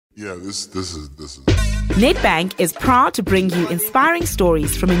Yeah, this is. Nedbank is proud to bring you inspiring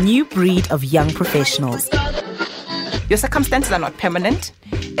stories from a new breed of young professionals. Your circumstances are not permanent.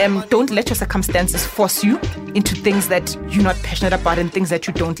 Don't let your circumstances force you into things that you're not passionate about and things that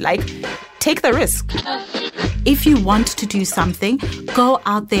you don't like. Take the risk. If you want to do something, go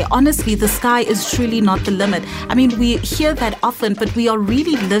out there. Honestly, the sky is truly not the limit. I mean, we hear that often, but we are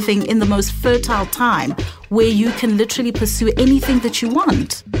really living in the most fertile time where you can literally pursue anything that you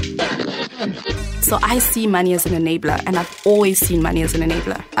want. So I see money as an enabler, and I've always seen money as an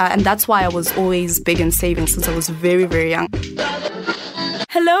enabler. And that's why I was always big in saving since I was very, very young.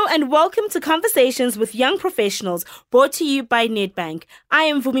 Hello and welcome to Conversations with Young Professionals, brought to you by Nedbank. I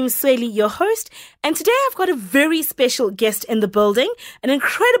am Vumi Msweli, your host, and today I've got a very special guest in the building, an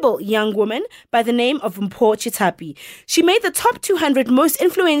incredible young woman by the name of Mpho Chitapi. She made the top 200 most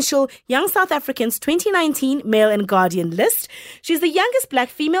influential young South Africans 2019 Mail and Guardian list. She's the youngest black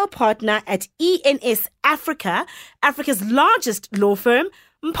female partner at ENS Africa, Africa's largest law firm.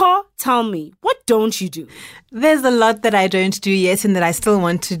 Mpho, tell me, what don't you do? There's a lot that I don't do yet and that I still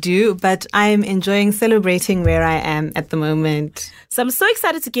want to do, but I'm enjoying celebrating where I am at the moment. So I'm so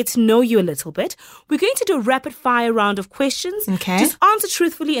excited to get to know you a little bit. We're going to do a rapid fire round of questions. Okay. Just answer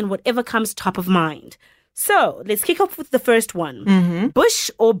truthfully and whatever comes top of mind. So let's kick off with the first one. Mm-hmm.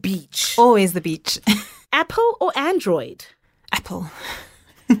 Bush or beach? Always the beach. Apple or Android? Apple.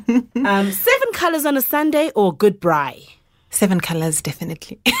 7 colors on a Sunday or good braai? 7 colors,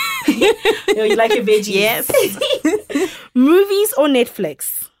 definitely. You like your veggies? Yes. Movies or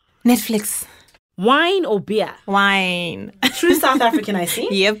Netflix? Netflix. Wine or beer? Wine. True South African, I see.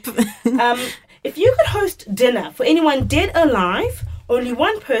 Yep. If you could host dinner for anyone dead or alive, only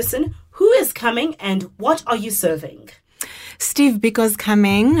one person, who is coming and what are you serving? Steve Biko's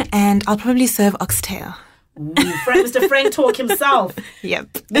coming and I'll probably serve oxtail. Ooh, Mr. Frank Talk himself.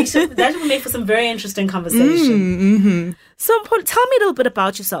 Yep. That will make for some very interesting conversation. Mm-hmm. So, Paul, tell me a little bit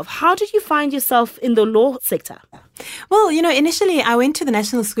about yourself. How did you find yourself in the law sector? Well, initially I went to the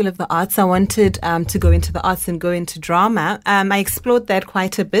National School of the Arts. I wanted to go into the arts and go into drama. I explored that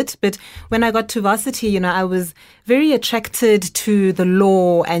quite a bit. But when I got to varsity, I was very attracted to the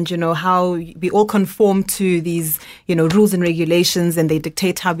law and, how we all conform to these, rules and regulations and they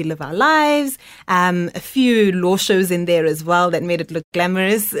dictate how we live our lives. A few law shows in there as well that made it look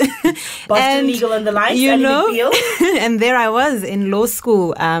glamorous. Boston Legal and the Lights, and there I was in law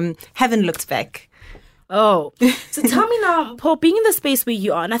school. Haven't looked back. Oh, so tell me now, Paul, being in the space where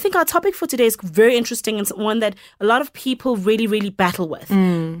you are, and I think our topic for today is very interesting and one that a lot of people really, really battle with.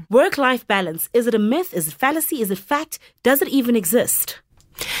 Work-life balance. Is it a myth? Is it fallacy? Is it fact? Does it even exist?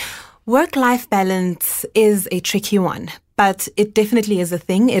 Work-life balance is a tricky one, but it definitely is a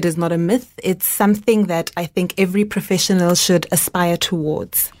thing. It is not a myth. It's something that I think every professional should aspire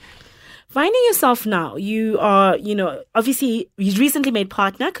towards. Finding yourself now, you are, obviously you recently made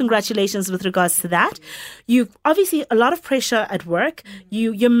partner. Congratulations with regards to that. You've obviously a lot of pressure at work.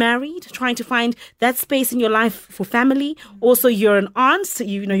 You're married, trying to find that space in your life for family. Also, you're an aunt. So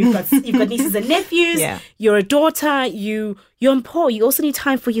you've got nieces and nephews. Yeah. You're a daughter. You're poor. You also need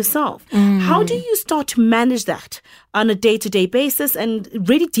time for yourself. How do you start to manage that on a day-to-day basis and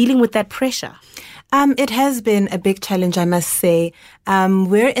really dealing with that pressure? It has been a big challenge, I must say.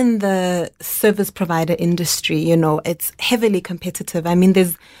 We're in the service provider industry, it's heavily competitive. I mean,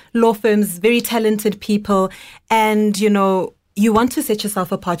 there's law firms, very talented people, and, you want to set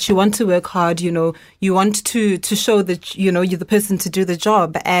yourself apart. You want to work hard, you want to show that, you're the person to do the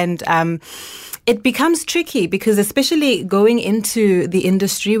job. And, it becomes tricky because especially going into the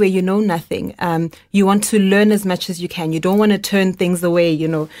industry where you know nothing, you want to learn as much as you can. You don't want to turn things away.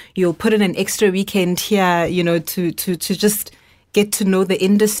 You'll put in an extra weekend here, to just get to know the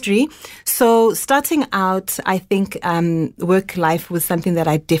industry. So starting out, I think work life was something that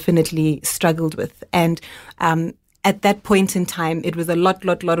I definitely struggled with. And at that point in time, it was a lot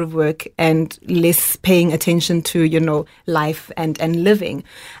of work and less paying attention to, life and living.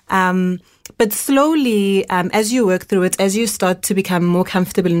 But slowly, as you work through it, as you start to become more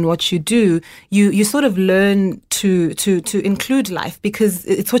comfortable in what you do, you sort of learn to include life because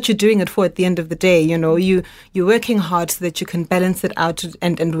it's what you're doing it for at the end of the day. You're working hard so that you can balance it out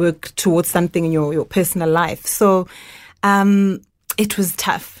and work towards something in your personal life. So, it was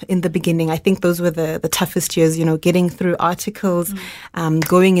tough in the beginning. I think those were the toughest years, getting through articles,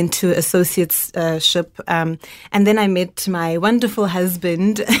 going into associateship. And then I met my wonderful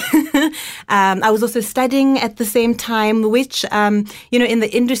husband. I was also studying at the same time, which, in the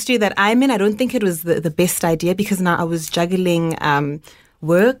industry that I'm in, I don't think it was the best idea because now I was juggling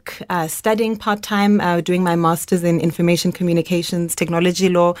work, studying part-time, doing my master's in information communications, technology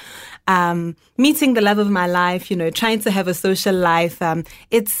law, meeting the love of my life, trying to have a social life.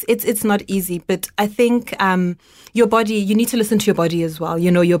 It's not easy, but I think your body, you need to listen to your body as well.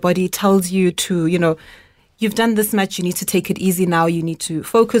 Your body tells you to, you've done this much, you need to take it easy now, you need to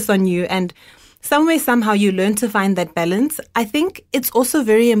focus on you. And somehow you learn to find that balance. I think it's also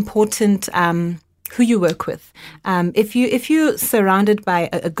very important who you work with. If you're surrounded by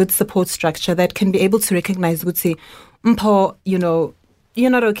a good support structure that can be able to recognize, would say, Mpho, you're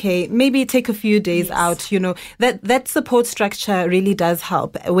not okay. Maybe take a few days out. That support structure really does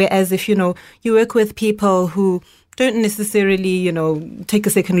help. Whereas if you work with people who don't necessarily, take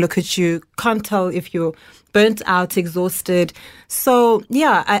a second look at you, can't tell if you're burnt out, exhausted. So,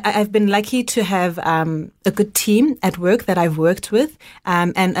 yeah, I've been lucky to have a good team at work that I've worked with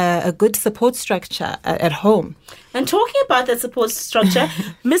and a good support structure at home. And talking about that support structure,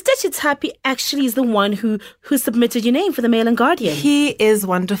 Mr. Chitapi actually is the one who submitted your name for the Mail and Guardian. He is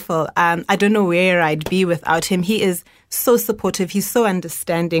wonderful. I don't know where I'd be without him. He is so supportive. He's so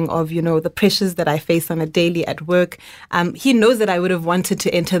understanding of, the pressures that I face on a daily at work. He knows that I would have wanted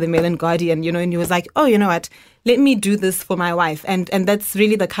to enter the Mail and Guardian, and he was like, oh, you know what? Let me do this for my wife. And that's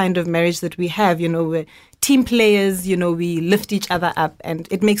really the kind of marriage that we have. We're team players, we lift each other up, and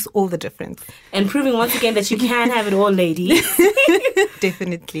it makes all the difference. And proving once again that you can have it all, ladies.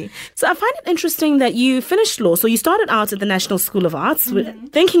 Definitely. So I find it interesting that you finished law. So you started out at the National School of Arts,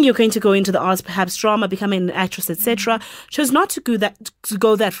 thinking you're going to go into the arts, perhaps drama, becoming an actress, etc. Chose not to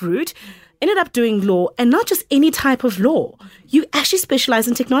go that route. Ended up doing law, and not just any type of law. You actually specialize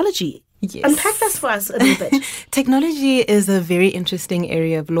in technology. Yes. Unpack that for us a little bit. Technology is a very interesting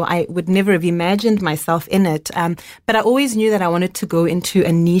area of law. I would never have imagined myself in it, but I always knew that I wanted to go into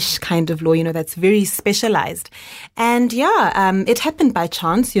a niche kind of law, that's very specialized. And it happened by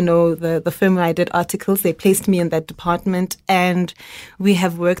chance. The firm where I did articles, they placed me in that department, and we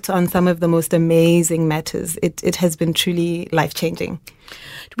have worked on some of the most amazing matters. It has been truly life-changing.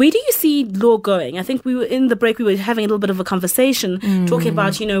 Where do you see law going? I think we were in the break, we were having a little bit of a conversation talking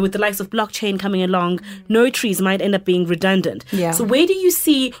about, with the likes of blockchain coming along, notaries might end up being redundant. Yeah. So where do you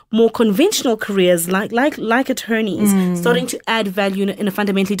see more conventional careers like attorneys starting to add value in a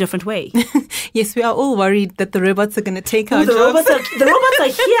fundamentally different way? Yes, we are all worried that the robots are going to take our jobs. The robots are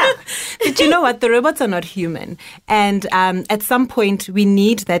here. But you know what? The robots are not human. And at some point, we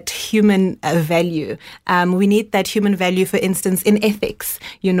need that human value. We need that human value, for instance, in ethics.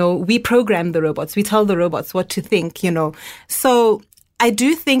 We program the robots. We tell the robots what to think, So I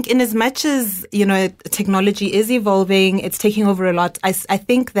do think in as much as, technology is evolving, it's taking over a lot. I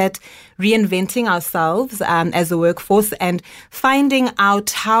think that reinventing ourselves as a workforce and finding out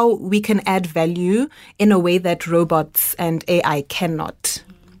how we can add value in a way that robots and AI cannot.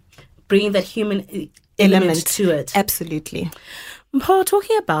 Bringing that human element to it. Absolutely. Mpho,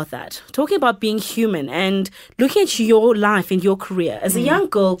 talking about being human and looking at your life and your career as a young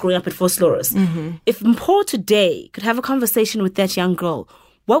girl growing up at Vosloorus, if Mpho today could have a conversation with that young girl,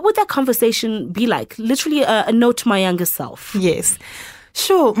 what would that conversation be like? Literally a note to my younger self. Yes.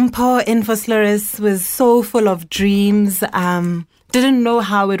 Sure, Mpho in Vosloorus was so full of dreams. Didn't know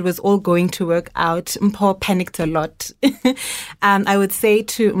how it was all going to work out. Mpho panicked a lot. I would say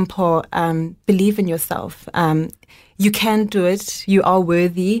to Mpho, believe in yourself. You can do it. You are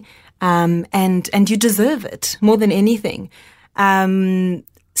worthy, and you deserve it more than anything.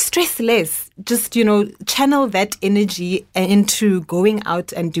 Stress less. Just channel that energy into going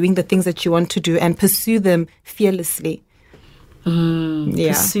out and doing the things that you want to do and pursue them fearlessly.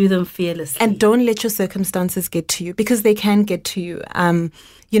 Pursue them fearlessly, and don't let your circumstances get to you, because they can get to you.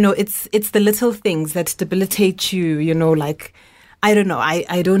 It's the little things that debilitate you. Like, I don't know.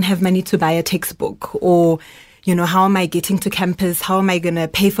 I don't have money to buy a textbook, or how am I getting to campus? How am I going to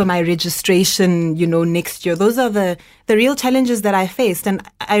pay for my registration, next year? Those are the real challenges that I faced. And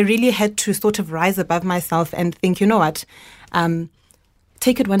I really had to sort of rise above myself and think, what?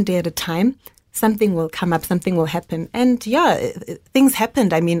 Take it one day at a time. Something will come up, something will happen. And things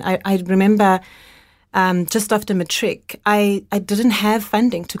happened. I mean, I remember just after matric, I didn't have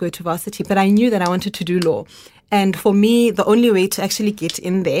funding to go to varsity, but I knew that I wanted to do law. And for me, the only way to actually get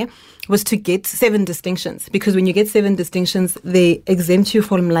in there was to get 7 distinctions, because when you get 7 distinctions, they exempt you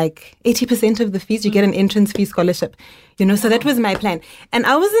from like 80% of the fees. You get an entrance fee scholarship, so that was my plan. And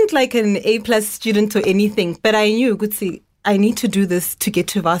I wasn't like an A+ student or anything, but I knew, I need to do this to get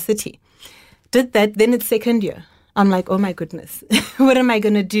to varsity. Did that, then it's second year. I'm like, oh my goodness, what am I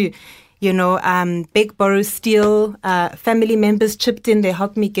going to do? Beg, borrow, steal, family members chipped in, they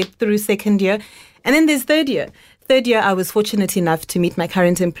helped me get through second year. And then there's third year. third year, I was fortunate enough to meet my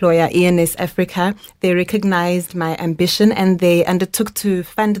current employer, ENS Africa. They recognized my ambition and they undertook to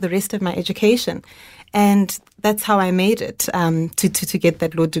fund the rest of my education. And that's how I made it to get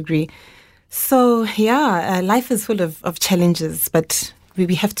that law degree. So, life is full of challenges, but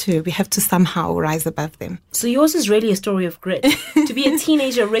we have to somehow rise above them. So yours is really a story of grit. To be a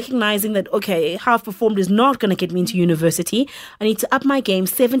teenager recognizing that, okay, how I've performed is not going to get me into university. I need to up my game,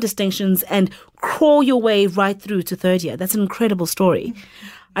 7 distinctions, and crawl your way right through to third year. That's an incredible story.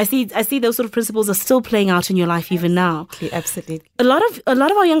 I see those sort of principles are still playing out in your life even now. Absolutely. A lot of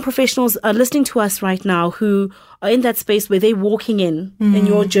our young professionals are listening to us right now who are in that space where they're walking in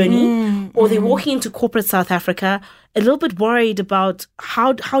your journey, or they're walking into corporate South Africa, a little bit worried about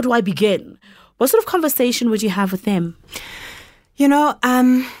how do I begin? What sort of conversation would you have with them?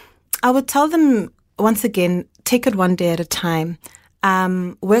 I would tell them, once again, take it one day at a time.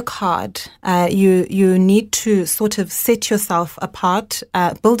 Work hard. You need to sort of set yourself apart,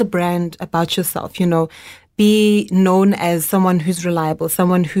 build a brand about yourself, be known as someone who's reliable,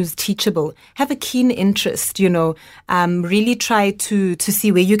 someone who's teachable, have a keen interest, really try to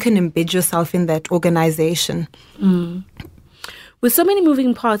see where you can embed yourself in that organization. With so many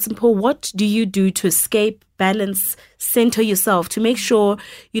moving parts, Mpho, what do you do to escape, balance, center yourself, to make sure,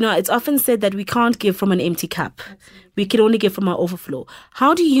 it's often said that we can't give from an empty cup. Absolutely. We can only give from our overflow.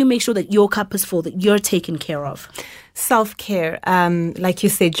 How do you make sure that your cup is full, that you're taken care of? Self-care, like you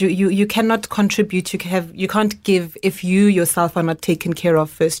said, you cannot contribute. You can't give if you yourself are not taken care of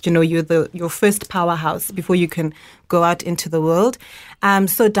first. You're your first powerhouse before you can go out into the world.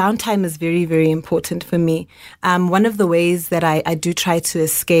 So downtime is very, very important for me. One of the ways that I do try to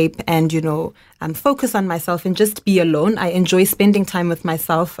escape and focus on myself and just be alone. I enjoy spending time with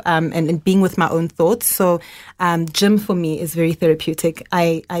myself and being with my own thoughts. So gym for me is very therapeutic.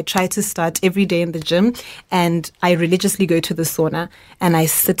 I try to start every day in the gym, and I religiously go to the sauna and I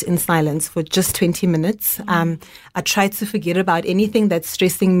sit in silence for just 20 minutes. I try to forget about anything that's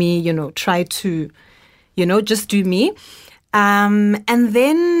stressing me, try to, just do me. And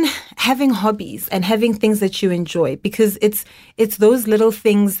then having hobbies and having things that you enjoy, because it's those little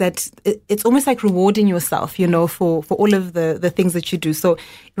things that it's almost like rewarding yourself, for all of the things that you do. So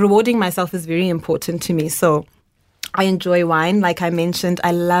rewarding myself is very important to me. So I enjoy wine, like I mentioned.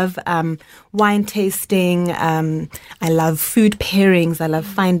 I love wine tasting. I love food pairings. I love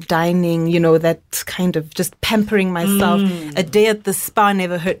fine dining, that kind of just pampering myself. A day at the spa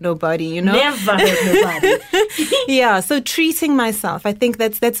never hurt nobody, Never hurt nobody. Yeah, so treating myself. I think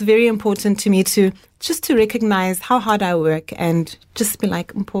that's very important to me, to recognize how hard I work and just be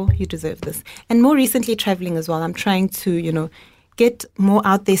like, Mpho, you deserve this. And more recently, traveling as well. I'm trying to, get more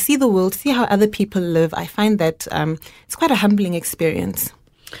out there, see the world, see how other people live. I find that it's quite a humbling experience.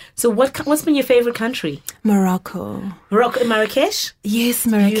 So what's been your favorite country? Morocco. Marrakesh? Yes,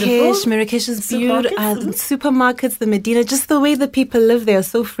 Marrakesh. Beautiful. Marrakesh is beautiful. Supermarkets? Supermarkets, the Medina, just the way the people live there are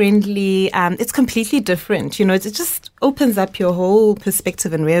so friendly. It's completely different. It just opens up your whole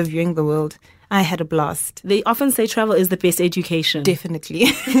perspective and way of viewing the world. I had a blast. They often say travel is the best education. Definitely.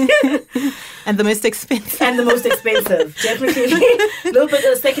 And the most expensive. Definitely. A little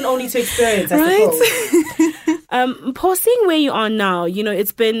bit second only to experience, I suppose. Paul, seeing where you are now,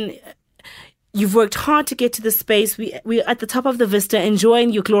 you've worked hard to get to this space. We're at the top of the vista,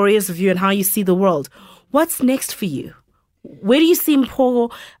 enjoying your glorious view and how you see the world. What's next for you? Where do you see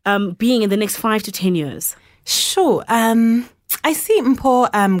Mpho being in the next 5 to 10 years? Sure. I see Mpho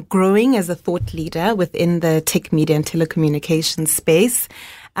growing as a thought leader within the tech, media, and telecommunications space.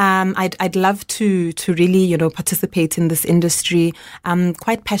 I'd love to really, participate in this industry. I'm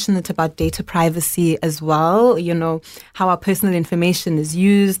quite passionate about data privacy as well. How our personal information is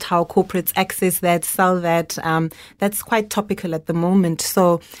used, how corporates access that, sell that. That's quite topical at the moment.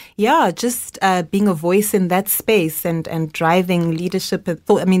 So, just being a voice in that space and driving leadership,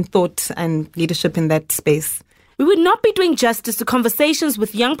 thought and leadership in that space. We would not be doing justice to conversations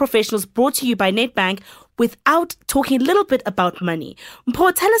with young professionals brought to you by Nedbank without talking a little bit about money.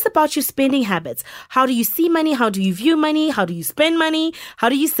 Mpho, tell us about your spending habits. How do you see money? How do you view money? How do you spend money? How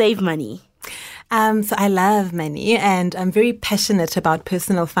do you save money? So I love money, and I'm very passionate about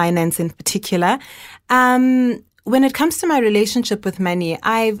personal finance in particular. When it comes to my relationship with money,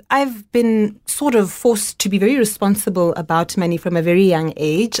 I've been sort of forced to be very responsible about money from a very young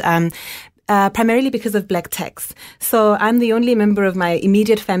age. primarily because of black tax. So I'm the only member of my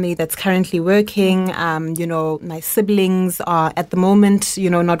immediate family that's currently working. My siblings are at the moment,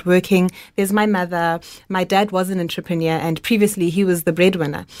 not working. There's my mother. My dad was an entrepreneur, and previously he was the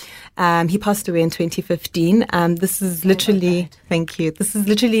breadwinner. He passed away in 2015. This is literally, thank you. This is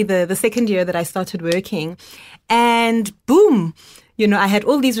literally the second year that I started working, and boom, I had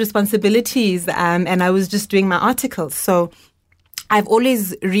all these responsibilities, and I was just doing my articles. So I've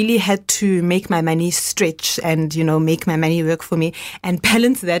always really had to make my money stretch and, make my money work for me and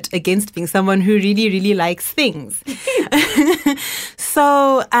balance that against being someone who really, really likes things.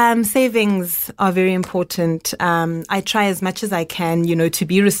 So savings are very important. I try as much as I can, to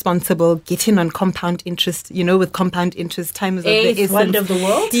be responsible, get in on compound interest. With compound interest, time is of the essence. Wonder of the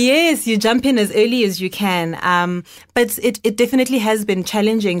world. Yes, you jump in as early as you can. But it definitely has been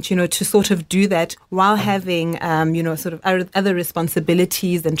challenging, to sort of do that while having, sort of other responsibilities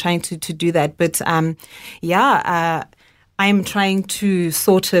and trying to do that. But I'm trying to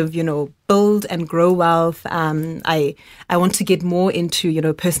sort of, build and grow wealth. I want to get more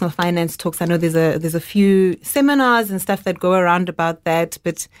into, personal finance talks. I know there's a few seminars and stuff that go around about that,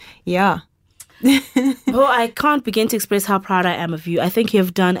 but yeah. Oh, I can't begin to express how proud I am of you. I think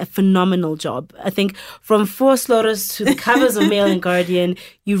you've done a phenomenal job. I think from 4 Slaughters to the covers of Mail and Guardian,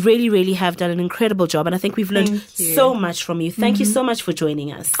 you really, really have done an incredible job. And I think we've learned so much from you. Thank you so much for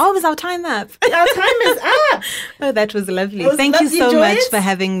joining us. Oh, is our time up? Our time is up. Oh, that was lovely. Thank you so much for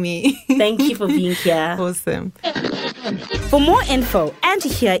having me. Thank you for being here. Awesome. For more info and to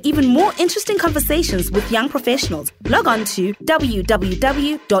hear even more interesting conversations with young professionals, log on to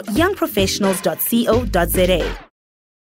www.youngprofessionals.co.za.